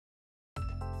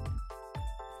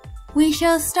We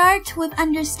shall start with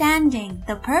understanding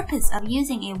the purpose of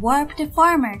using a warp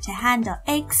deformer to handle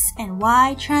X and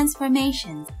Y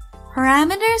transformations.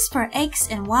 Parameters for X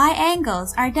and Y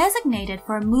angles are designated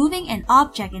for moving an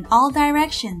object in all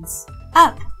directions,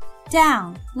 up,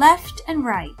 down, left, and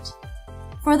right.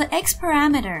 For the X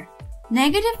parameter,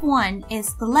 -1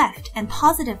 is the left and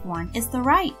 +1 is the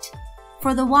right.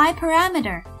 For the Y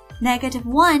parameter,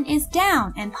 -1 is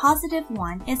down and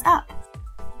 +1 is up.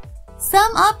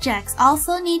 Some objects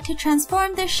also need to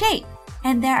transform their shape,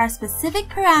 and there are specific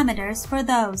parameters for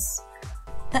those.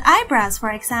 The eyebrows, for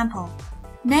example,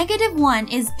 -1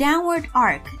 is downward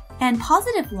arc and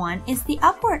 +1 is the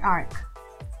upward arc.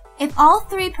 If all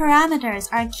three parameters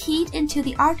are keyed into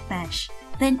the arc mesh,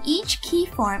 then each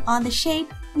keyform on the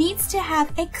shape needs to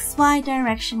have XY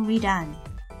direction redone.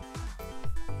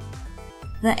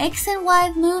 The X and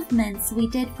Y movements we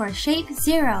did for shape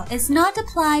 0 is not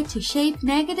applied to shape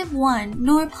 -1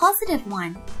 nor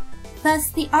 +1.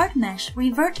 Thus, the arc mesh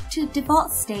reverts to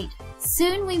default state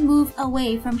soon we move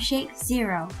away from shape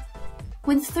 0.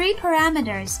 With 3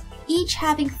 parameters, each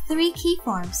having 3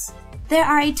 keyforms, there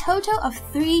are a total of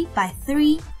 3 by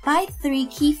 3 by 3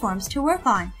 keyforms to work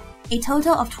on, a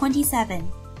total of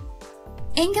 27.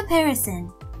 In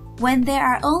comparison, when there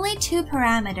are only 2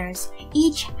 parameters,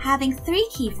 each having 3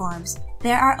 keyforms,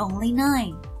 there are only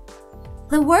 9.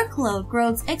 The workload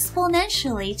grows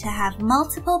exponentially to have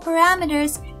multiple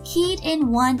parameters keyed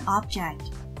in one object.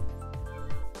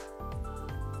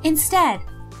 Instead,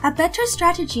 a better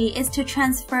strategy is to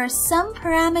transfer some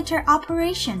parameter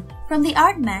operation from the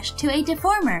art mesh to a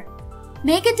deformer.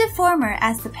 Make a deformer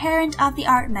as the parent of the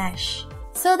art mesh,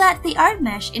 so that the art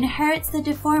mesh inherits the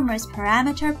deformer's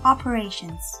parameter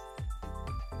operations.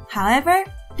 However,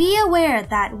 be aware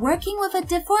that working with a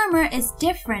deformer is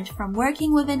different from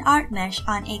working with an art mesh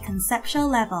on a conceptual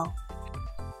level.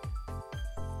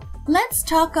 Let's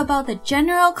talk about the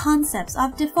general concepts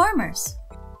of deformers.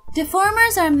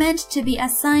 Deformers are meant to be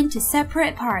assigned to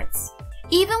separate parts,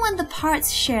 even when the parts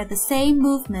share the same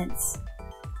movements.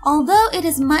 Although it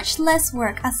is much less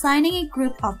work assigning a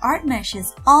group of art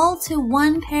meshes all to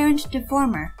one parent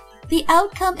deformer, the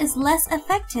outcome is less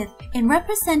effective in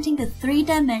representing the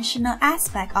three-dimensional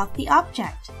aspect of the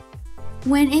object.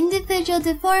 When individual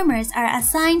deformers are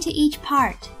assigned to each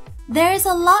part, there is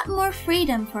a lot more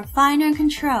freedom for finer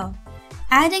control.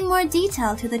 Adding more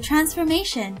detail to the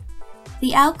transformation,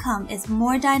 the outcome is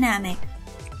more dynamic.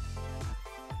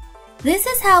 This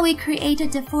is how we create a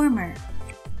deformer.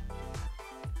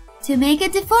 To make a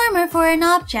deformer for an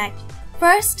object,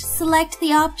 first select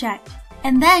the object,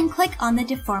 and then click on the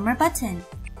deformer button.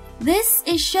 This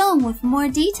is shown with more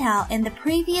detail in the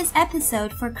previous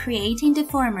episode for creating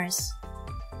deformers.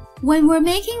 When we're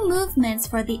making movements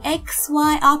for the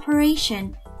XY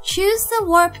operation, choose the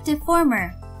warp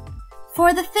deformer.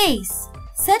 For the face,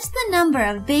 set the number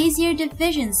of Bezier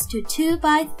divisions to 2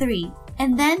 by 3,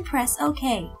 and then press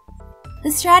OK.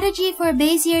 The strategy for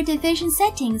Bezier division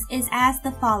settings is as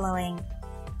the following.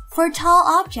 For tall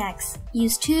objects,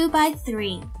 use 2 by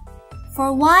 3.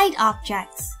 For wide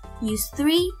objects, use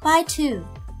 3 by 2.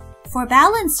 For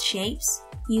balanced shapes,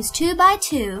 use 2 by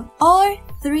 2 or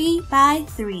 3 by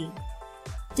 3.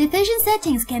 Division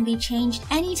settings can be changed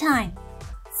anytime.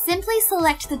 Simply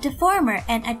select the deformer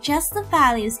and adjust the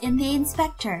values in the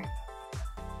inspector.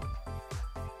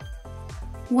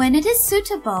 When it is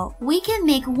suitable, we can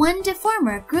make one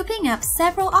deformer grouping up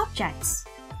several objects.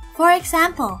 For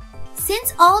example,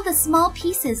 since all the small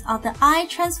pieces of the eye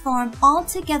transform all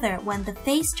together when the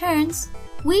face turns,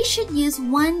 we should use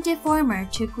one deformer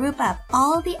to group up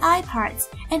all the eye parts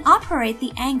and operate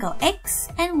the angle X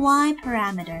and Y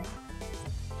parameter.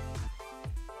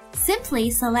 Simply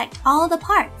select all the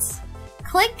parts.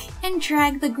 Click and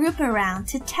drag the group around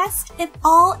to test if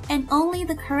all and only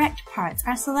the correct parts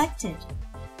are selected.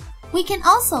 We can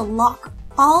also lock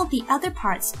all the other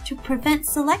parts to prevent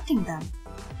selecting them.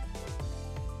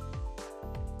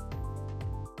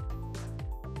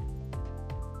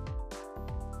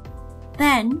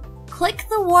 Then, click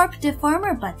the Warp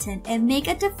Deformer button and make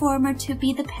a deformer to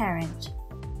be the parent.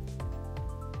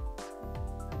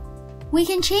 We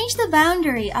can change the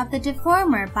boundary of the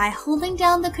deformer by holding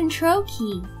down the Control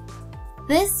key.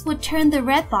 This would turn the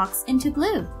red box into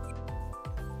blue.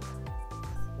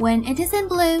 When it is in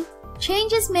blue,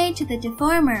 changes made to the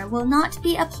deformer will not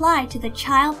be applied to the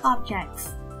child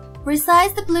objects.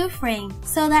 Resize the blue frame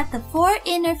so that the 4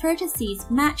 inner vertices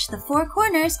match the 4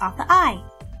 corners of the eye.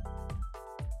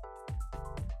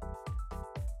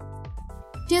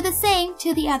 Do the same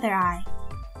to the other eye.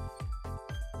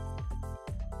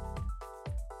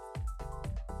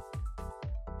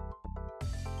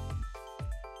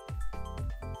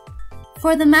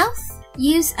 For the mouth,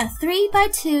 use a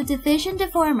 3x2 division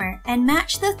deformer and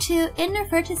match the two inner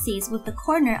vertices with the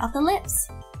corner of the lips.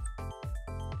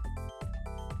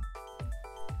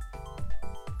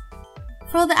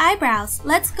 For the eyebrows,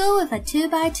 let's go with a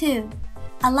 2x2.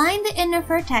 Align the inner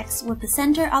vertex with the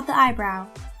center of the eyebrow.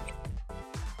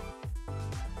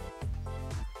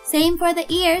 Same for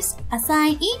the ears,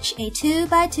 assign each a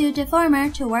 2x2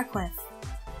 deformer to work with.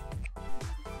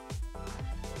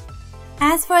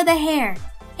 As for the hair,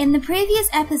 in the previous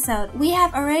episode, we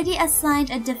have already assigned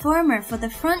a deformer for the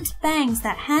front bangs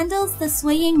that handles the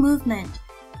swaying movement.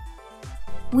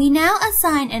 We now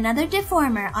assign another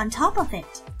deformer on top of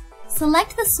it.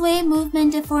 Select the Sway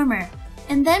Movement deformer,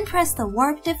 and then press the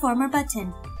Warp Deformer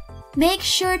button. Make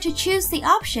sure to choose the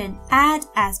option Add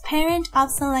as Parent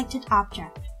of Selected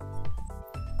Object.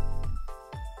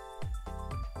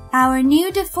 Our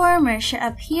new deformer should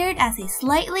appear as a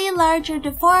slightly larger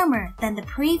deformer than the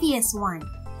previous one.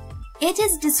 It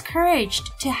is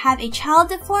discouraged to have a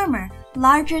child deformer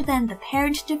larger than the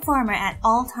parent deformer at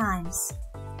all times.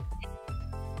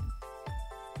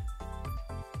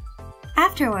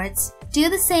 Afterwards, do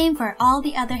the same for all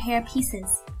the other hair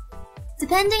pieces.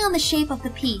 Depending on the shape of the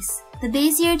piece, the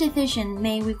Bezier division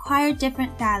may require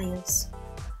different values.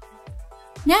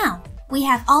 Now, we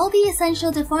have all the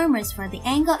essential deformers for the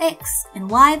angle X and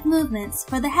Y movements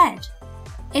for the head.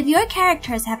 If your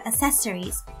characters have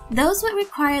accessories, those would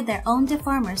require their own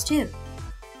deformers too.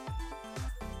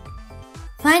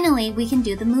 Finally, we can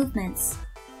do the movements.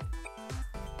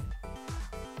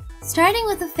 Starting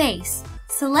with the face,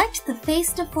 select the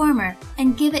face deformer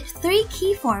and give it 3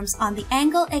 keyforms on the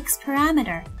angle X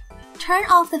parameter. Turn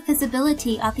off the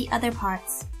visibility of the other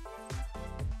parts.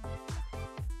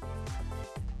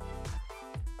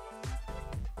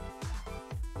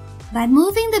 By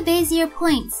moving the Bezier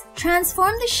points,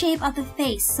 transform the shape of the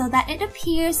face so that it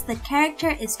appears the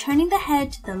character is turning the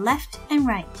head to the left and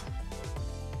right.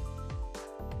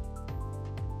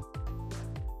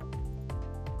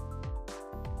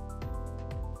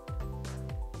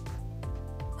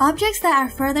 Objects that are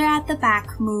further at the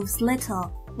back moves little,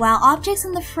 while objects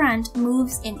in the front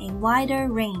moves in a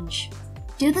wider range.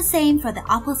 Do the same for the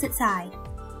opposite side.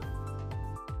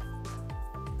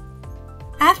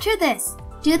 After this,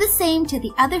 do the same to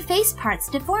the other face parts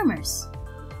deformers.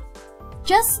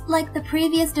 Just like the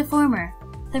previous deformer,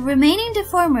 the remaining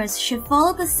deformers should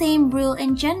follow the same rule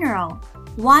in general: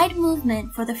 wide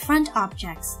movement for the front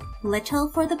objects, little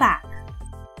for the back.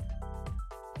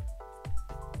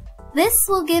 This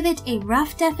will give it a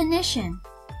rough definition.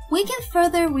 We can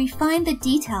further refine the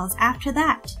details after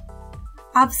that.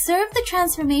 Observe the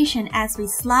transformation as we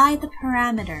slide the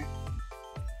parameter.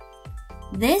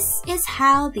 This is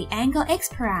how the angle X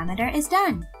parameter is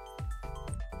done.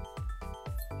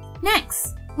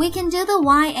 Next, we can do the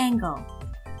Y angle.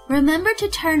 Remember to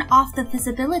turn off the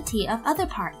visibility of other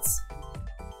parts.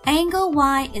 Angle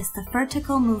Y is the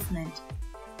vertical movement.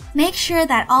 Make sure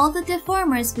that all the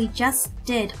deformers we just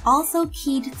did also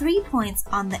keyed 3 points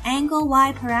on the angle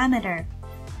Y parameter.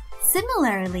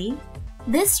 Similarly,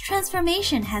 this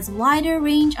transformation has wider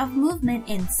range of movement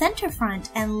in center front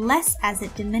and less as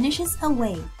it diminishes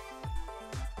away.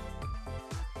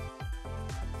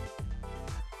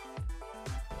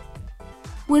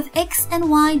 With X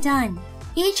and Y done,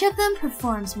 each of them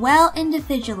performs well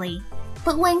individually,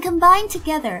 but when combined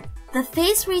together, the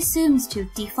face resumes to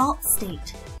default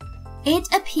state. It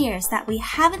appears that we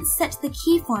haven't set the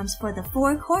keyforms for the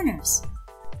 4 corners.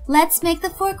 Let's make the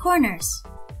 4 corners.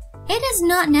 It is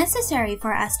not necessary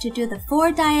for us to do the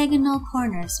 4 diagonal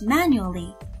corners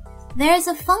manually. There is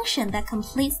a function that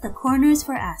completes the corners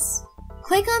for us.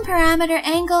 Click on parameter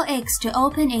angle X to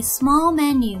open a small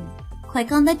menu.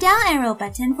 Click on the down arrow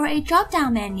button for a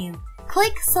drop-down menu.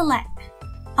 Click Select.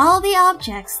 All the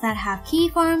objects that have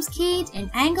keyforms keyed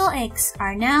in angle X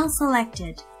are now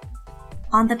selected.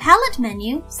 On the palette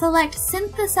menu, select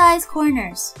Synthesize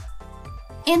Corners.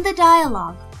 In the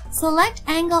dialog, select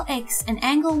angle X and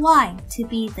angle Y to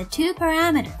be the 2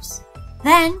 parameters.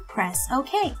 Then press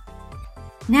OK.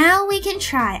 Now we can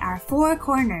try our 4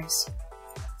 corners.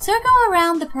 Circle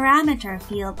around the parameter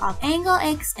field of angle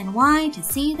X and Y to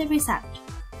see the result.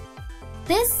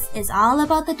 This is all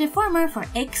about the deformer for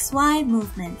XY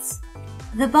movements.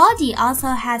 The body also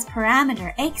has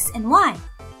parameter X and Y.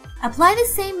 Apply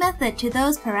the same method to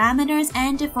those parameters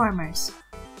and deformers.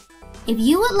 If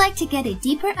you would like to get a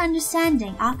deeper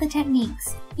understanding of the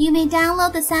techniques, you may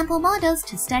download the sample models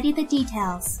to study the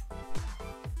details.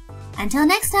 Until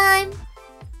next time!